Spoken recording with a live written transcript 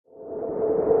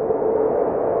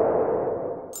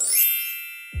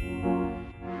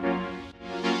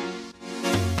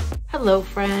Hello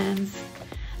friends,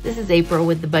 this is April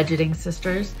with the Budgeting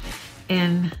Sisters,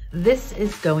 and this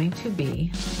is going to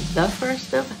be the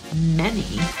first of many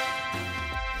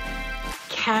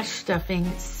cash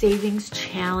stuffing savings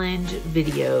challenge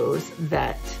videos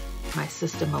that my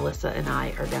sister Melissa and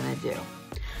I are gonna do.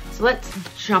 So let's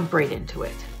jump right into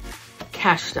it.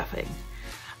 Cash stuffing.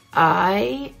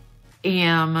 I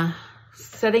am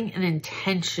setting an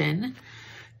intention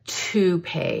to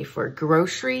pay for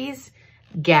groceries,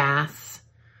 gas,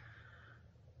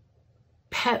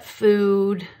 pet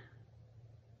food,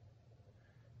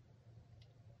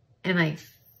 and I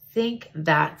think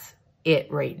that's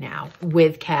it right now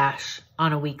with cash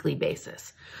on a weekly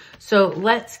basis. So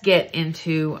let's get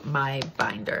into my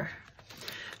binder.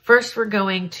 First, we're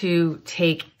going to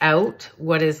take out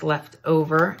what is left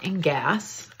over in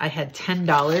gas. I had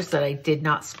 $10 that I did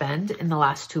not spend in the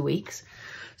last 2 weeks.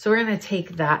 So we're going to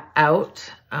take that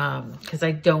out because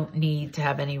I don't need to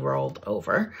have any rolled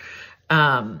over.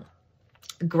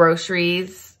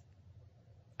 Groceries,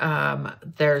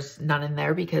 there's none in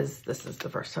there because this is the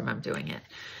first time I'm doing it.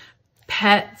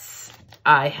 Pets,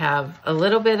 I have a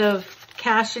little bit of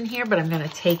cash in here, but I'm going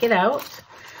to take it out.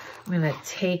 I'm going to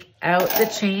take out the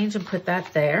change and put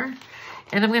that there.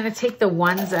 And I'm going to take the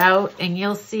ones out, and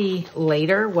you'll see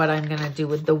later what I'm going to do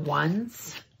with the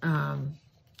ones.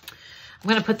 I'm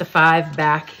going to put the 5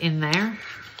 back in there.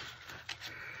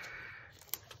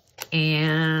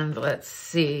 And let's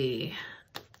see.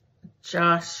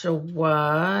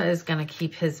 Joshua is going to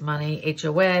keep his money.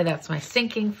 HOA, that's my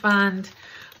sinking fund.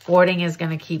 Boarding is going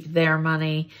to keep their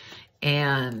money.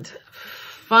 And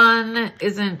fun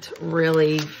isn't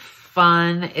really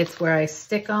fun. It's where I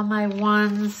stick all my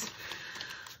ones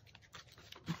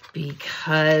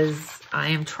because I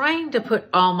am trying to put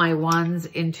all my ones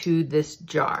into this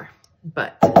jar.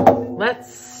 But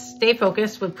let's stay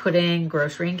focused with putting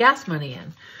grocery and gas money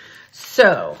in.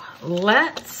 So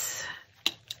let's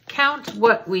count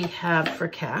what we have for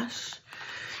cash.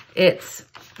 It's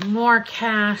more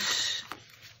cash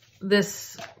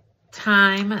this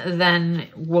time than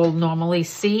we'll normally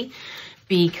see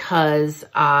because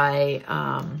I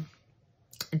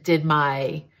did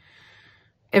my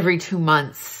every 2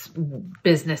 months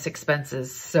business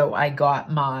expenses. So I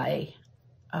got my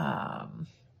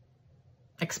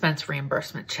expense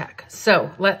reimbursement check.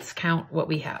 So let's count what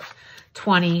we have.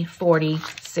 20, 40,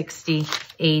 60,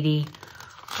 80,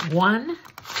 1,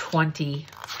 20,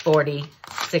 40,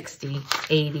 60,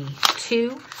 80,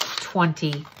 2,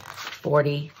 20,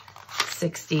 40,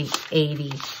 60, 80,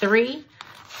 3,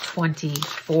 20,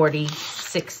 40,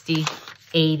 60,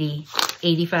 80,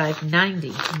 85,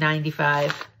 90,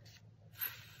 95,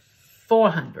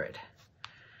 400.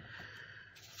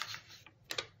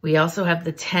 We also have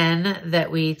the 10 that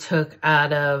we took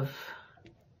out of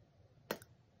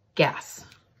gas.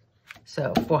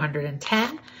 So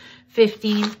 410,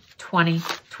 15, 20,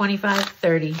 25,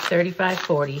 30, 35,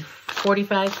 40,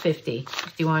 45, 50,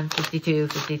 51, 52,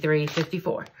 53,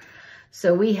 54.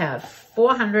 So we have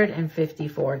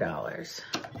 $454.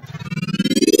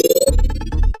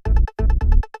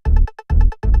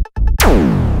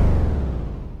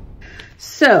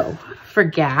 So for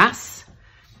gas,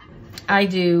 I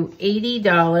do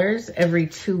 $80 every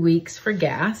 2 weeks for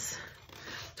gas.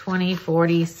 20,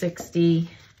 40, 60,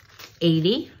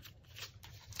 80.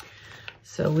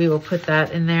 So we will put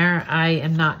that in there. I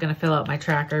am not going to fill out my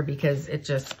tracker because it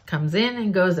just comes in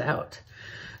and goes out.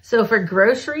 So for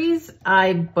groceries,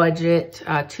 I budget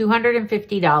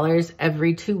 $250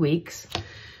 every 2 weeks.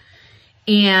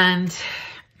 And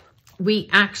we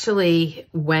actually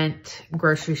went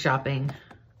grocery shopping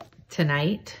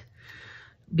tonight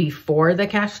before the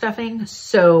cash stuffing.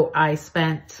 So I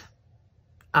spent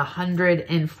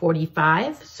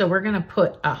 $145. So we're going to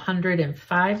put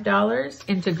 $105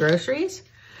 into groceries.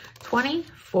 20,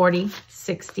 40,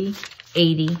 60,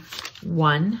 80,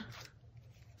 1,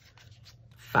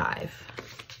 5.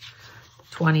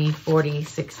 20, 40,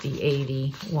 60,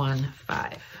 80, 1,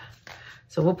 5.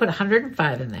 So we'll put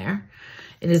 105 in there.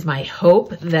 It is my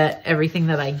hope that everything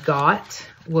that I got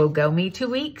will go me 2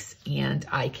 weeks and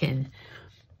I can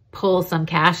pull some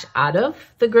cash out of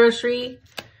the grocery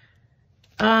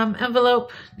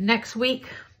envelope next week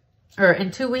or in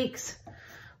 2 weeks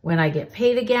when I get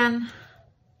paid again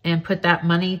and put that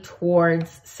money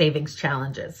towards savings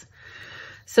challenges.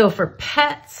 So for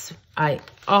pets, I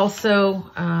also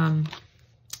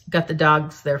got the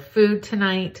dogs their food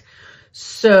tonight.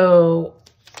 So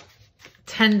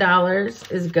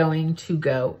 $10 is going to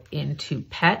go into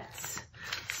pets.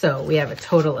 So we have a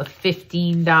total of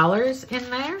 $15 in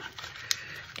there.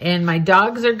 And my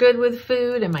dogs are good with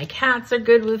food and my cats are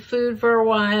good with food for a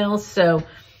while. So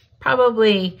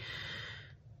probably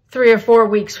 3 or 4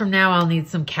 weeks from now, I'll need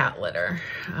some cat litter.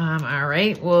 All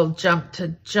right, we'll jump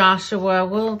to Joshua.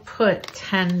 We'll put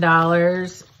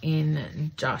 $10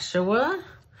 in Joshua.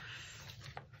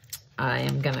 I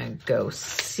am gonna go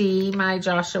see my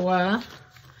Joshua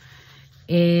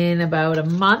in about a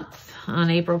month on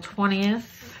April 20th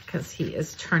because he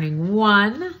is turning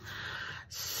 1.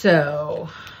 So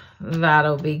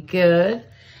that'll be good.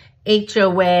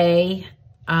 HOA.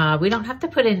 We don't have to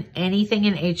put in anything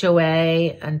in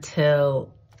HOA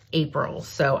until April.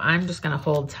 So I'm just going to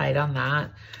hold tight on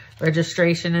that.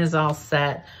 Registration is all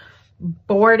set.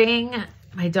 Boarding.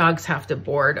 My dogs have to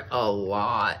board a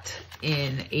lot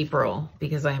in April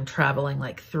because I am traveling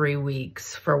like 3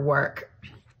 weeks for work.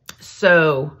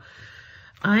 So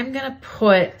I'm going to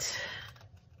put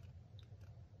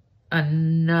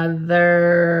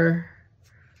another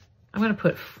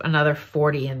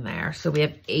 40 in there. So we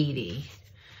have 80.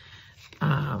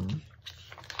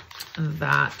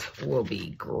 That will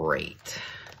be great.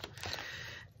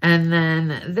 And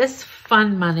then this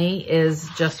fun money is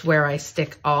just where I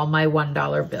stick all my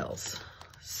 $1 bills.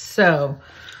 So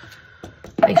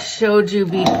I showed you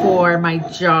before my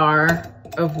jar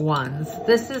of ones.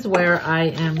 This is where I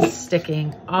am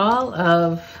sticking all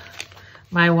of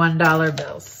my $1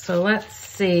 bills. So let's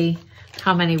see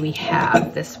how many we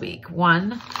have this week.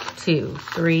 1, 2,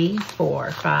 3,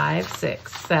 4, 5,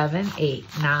 6, 7, 8,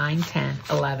 9, 10,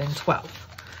 11, 12.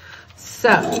 So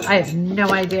I have no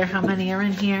idea how many are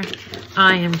in here.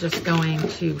 I am just going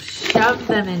to shove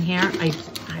them in here. I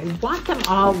want them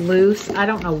all loose. I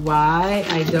don't know why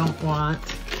I don't want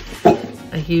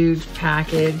a huge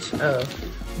package of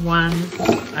ones.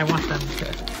 I want them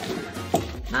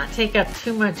to not take up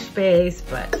too much space,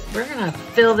 but we're gonna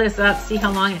fill this up, see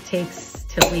how long it takes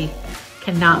till we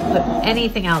cannot put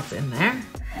anything else in there.